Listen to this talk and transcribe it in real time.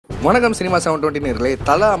வணக்கம் சினிமா 720 நேர்களே.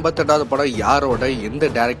 தல 58வது படம் யாரோட எந்த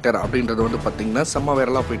டைரக்டர் அப்படின்றது வந்து பாத்தீங்கன்னா செம்ம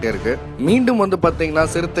வைரலா போயிட்டே இருக்கு. மீண்டும் வந்து பாத்தீங்கன்னா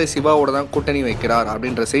சிறுத்தை சிவாவோட தான் கூட்டணி வைக்கிறார்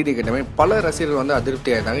அப்படின்ற செய்தி கேட்டமே பல ரசிகர்கள் வந்து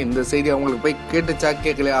அதிருப்தி ஆயிட்டாங்க. இந்த செய்தி அவங்களுக்கு போய் கேட்டுச்சா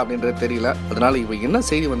கேட்கலையா அப்படின்றது தெரியல. அதனால இப்ப என்ன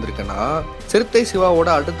செய்தி வந்திருக்குன்னா, சிறுத்தை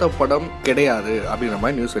சிவாவோட அடுத்த படம் கிடையாது அப்படின்ற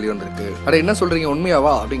மாதிரி நியூஸ் வெளியே வந்திருக்கு. அட என்ன சொல்றீங்க,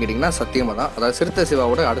 உண்மையாவா அப்படின்னு கேட்டீங்கன்னா சத்தியமா தான். அதாவது சிறுத்தை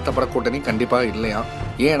சிவாவோட அடுத்த பட கூட்டணி கண்டிப்பா இல்லையா.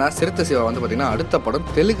 ஏன்னா சிறுத்தை சிவா வந்து பாத்தீங்கன்னா அடுத்த படம்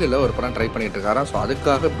தெலுங்குல ஒரு படம் ட்ரை பண்ணிட்டு இருக்காராம். ஸோ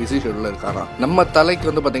அதுக்காக பிஸி ஷெட்யூல்ல இருக்காராம். நம்ம தலைக்கு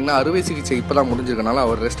வந்து பாத்தீங்கன்னா அறுவை சிகிச்சை இப்பதான் முடிஞ்சிருக்கனால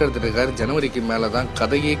அவர் ரெஸ்ட் எடுத்துட்டு இருக்காரு. ஜனவரிக்கு மேலதான்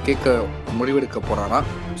கதையே கேட்க முடிவெடுக்க போறாராம்.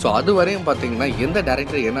 ஸோ அது வரையும் பாத்தீங்கன்னா எந்த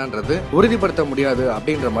டைரக்டர் என்னன்றது உறுதிப்படுத்த முடியாது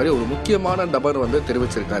அப்படின்ற மாதிரி ஒரு முக்கியமான நபர் வந்து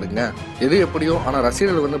தெரிவிச்சிருக்காருங்க. எது எப்படியோ ஆனா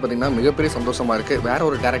ரசிகர்கள் வந்து பாத்தீங்கன்னா மிகப்பெரிய சந்தோஷமா இருக்கு. வேற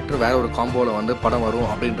ஒரு டைரக்டர் வேற ஒரு காம்போல வந்து படம் வரும்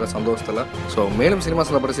அப்படின்ற சந்தோஷத்துல. ஸோ மேலும் சினிமா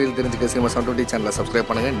சிலபரசியில் தெரிஞ்சுக்க சினிமா 720 சேனலை சப்ஸ்கிரைப்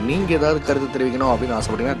பண்ணுங்க. நீங்க ஏதாவது கருத்து தெரிவிக்கணும் அப்படின்னு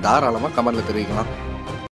ஆசைப்பட்டீங்கன்னா தாராளமா கமெண்ட்ல தெரிவிக்கலாம்.